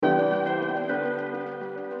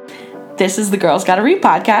This is the Girls Gotta Read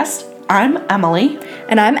podcast. I'm Emily.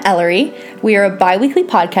 And I'm Ellery. We are a bi-weekly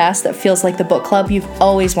podcast that feels like the book club you've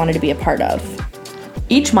always wanted to be a part of.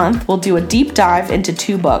 Each month, we'll do a deep dive into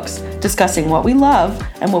 2 books, discussing what we love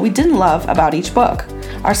and what we didn't love about each book.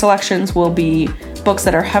 Our selections will be books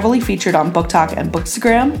that are heavily featured on Book Talk and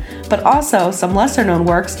Bookstagram, but also some lesser-known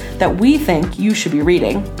works that we think you should be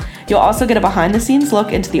reading. You'll also get a behind-the-scenes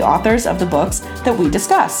look into the authors of the books that we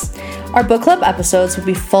discuss. Our book club episodes will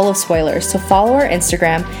be full of spoilers, so follow our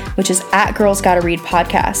Instagram, which is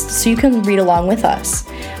 @GirlsGottaRead_podcast, so you can read along with us.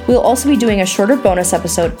 We'll also be doing a shorter bonus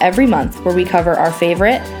episode every month where we cover our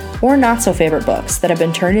favorite or not so favorite books that have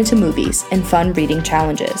been turned into movies and fun reading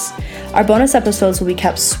challenges. Our bonus episodes will be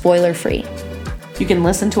kept spoiler-free. You can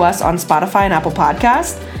listen to us on Spotify and Apple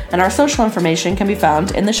Podcasts, and our social information can be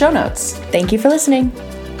found in the show notes. Thank you for listening.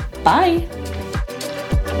 Bye!